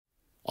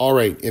All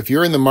right, if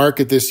you're in the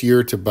market this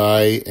year to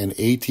buy an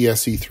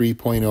ATSC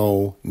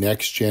 3.0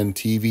 NextGen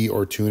TV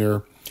or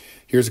tuner,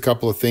 here's a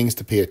couple of things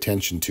to pay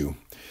attention to.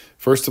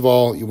 First of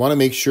all, you want to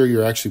make sure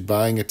you're actually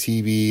buying a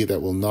TV that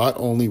will not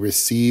only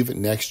receive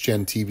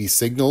NextGen TV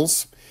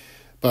signals,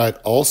 but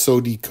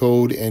also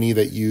decode any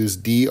that use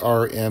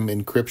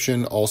DRM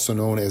encryption, also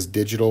known as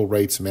digital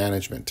rights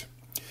management.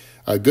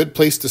 A good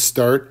place to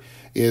start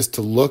is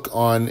to look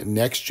on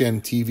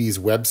NextGen TV's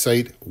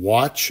website,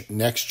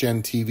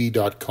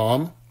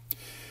 watchnextgentv.com,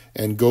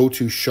 and go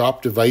to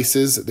Shop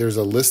Devices. There's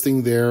a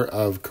listing there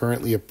of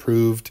currently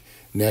approved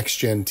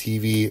NextGen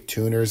TV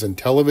tuners and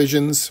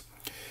televisions.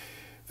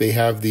 They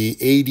have the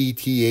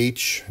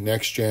ATSC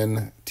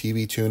NextGen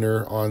TV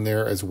tuner on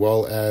there, as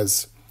well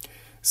as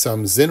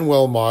some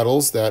Zinwell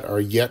models that are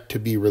yet to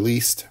be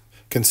released.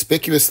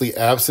 Conspicuously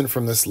absent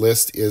from this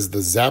list is the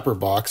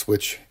Zapperbox,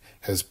 which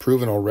has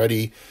proven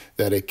already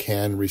that it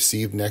can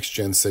receive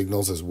NextGen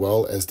signals as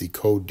well as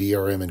decode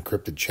DRM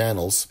encrypted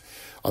channels.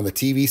 On the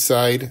TV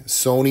side,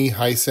 Sony,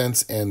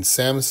 Hisense, and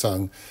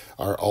Samsung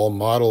are all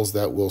models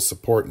that will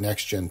support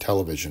NextGen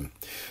television.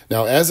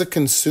 Now, as a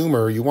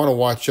consumer, you want to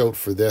watch out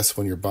for this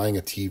when you're buying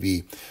a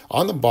TV.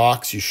 On the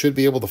box, you should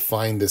be able to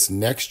find this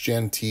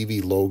NextGen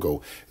TV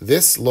logo.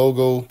 This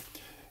logo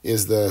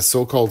is the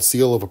so-called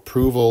seal of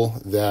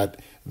approval that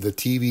the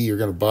TV you're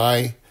going to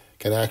buy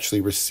can actually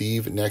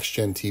receive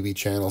NextGen TV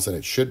channels, and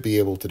it should be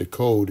able to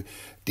decode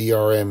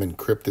DRM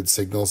encrypted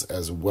signals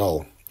as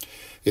well.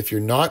 If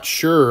you're not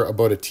sure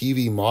about a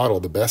TV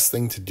model, the best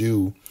thing to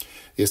do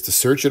is to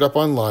search it up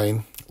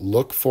online,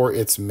 look for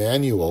its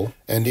manual,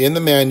 and in the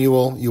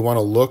manual, you want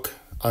to look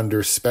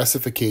under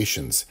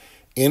specifications,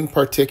 in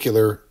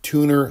particular,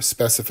 tuner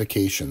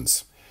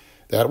specifications.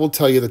 That will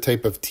tell you the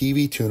type of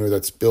TV tuner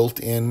that's built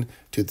in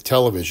to the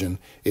television.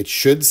 It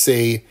should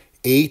say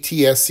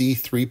ATSC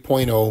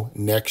 3.0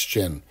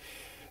 NextGen.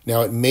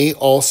 Now, it may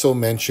also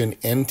mention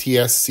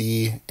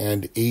NTSC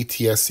and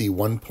ATSC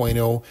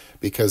 1.0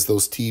 because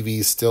those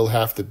TVs still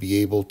have to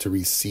be able to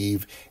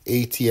receive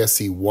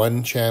ATSC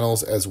 1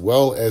 channels as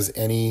well as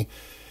any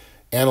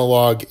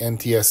analog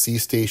NTSC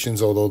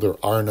stations, although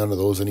there are none of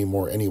those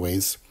anymore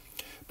anyways.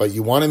 But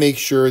you want to make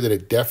sure that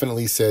it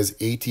definitely says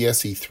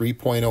ATSC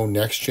 3.0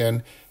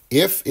 NextGen.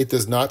 If it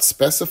does not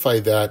specify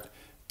that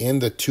in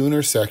the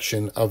tuner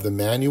section of the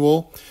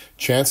manual,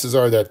 chances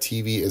are that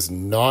TV is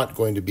not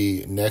going to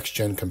be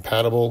NextGen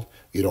compatible.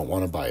 You don't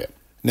want to buy it.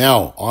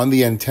 Now, on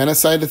the antenna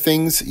side of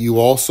things, you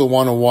also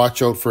want to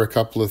watch out for a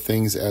couple of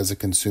things as a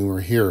consumer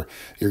here.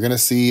 You're going to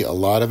see a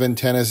lot of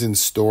antennas in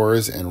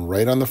stores, and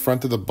right on the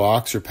front of the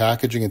box or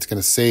packaging, it's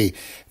going to say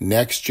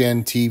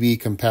NextGen TV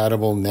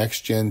compatible,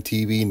 NextGen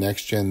TV,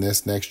 NextGen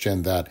this,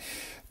 NextGen that.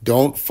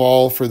 Don't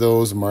fall for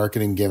those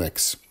marketing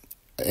gimmicks.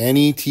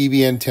 Any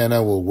TV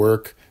antenna will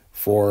work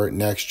for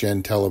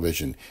NextGen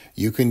television.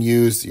 You can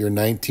use your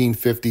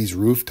 1950s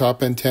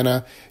rooftop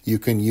antenna, you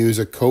can use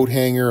a coat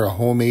hanger, a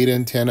homemade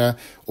antenna,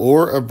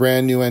 or a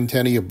brand new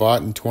antenna you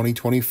bought in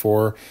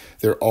 2024.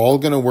 They're all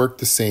going to work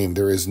the same.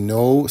 There is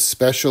no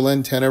special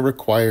antenna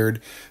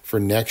required for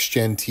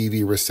NextGen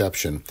TV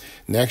reception.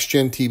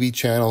 NextGen TV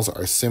channels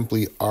are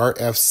simply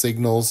RF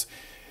signals.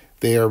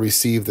 They are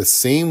received the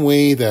same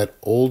way that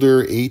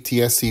older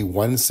ATSC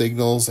 1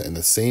 signals and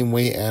the same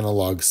way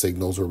analog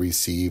signals were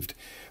received.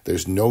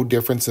 There's no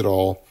difference at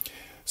all,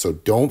 so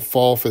don't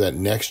fall for that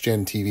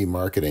NextGen TV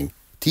marketing.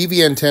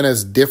 TV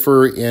antennas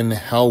differ in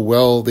how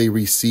well they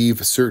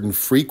receive certain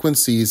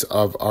frequencies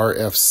of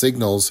RF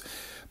signals,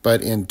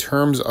 but in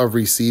terms of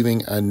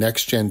receiving a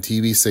NextGen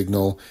TV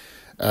signal,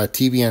 a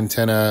TV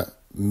antenna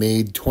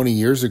made 20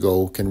 years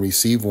ago can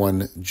receive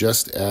one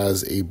just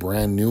as a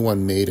brand new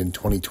one made in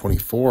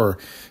 2024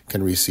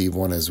 can receive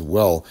one as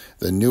well.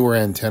 The newer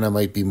antenna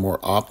might be more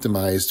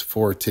optimized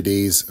for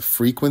today's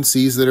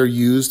frequencies that are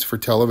used for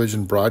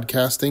television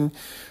broadcasting,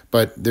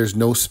 but there's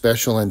no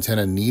special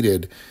antenna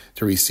needed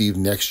to receive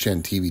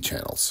NextGen TV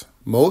channels.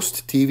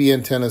 Most TV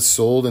antennas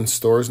sold in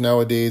stores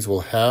nowadays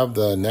will have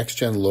the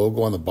NextGen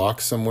logo on the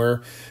box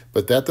somewhere,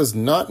 but that does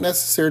not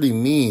necessarily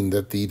mean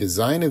that the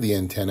design of the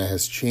antenna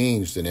has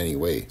changed in any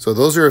way. So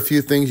those are a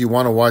few things you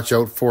want to watch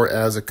out for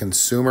as a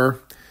consumer.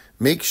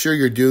 Make sure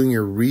you're doing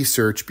your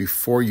research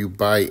before you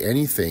buy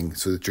anything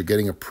so that you're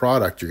getting a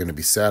product you're going to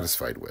be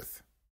satisfied with.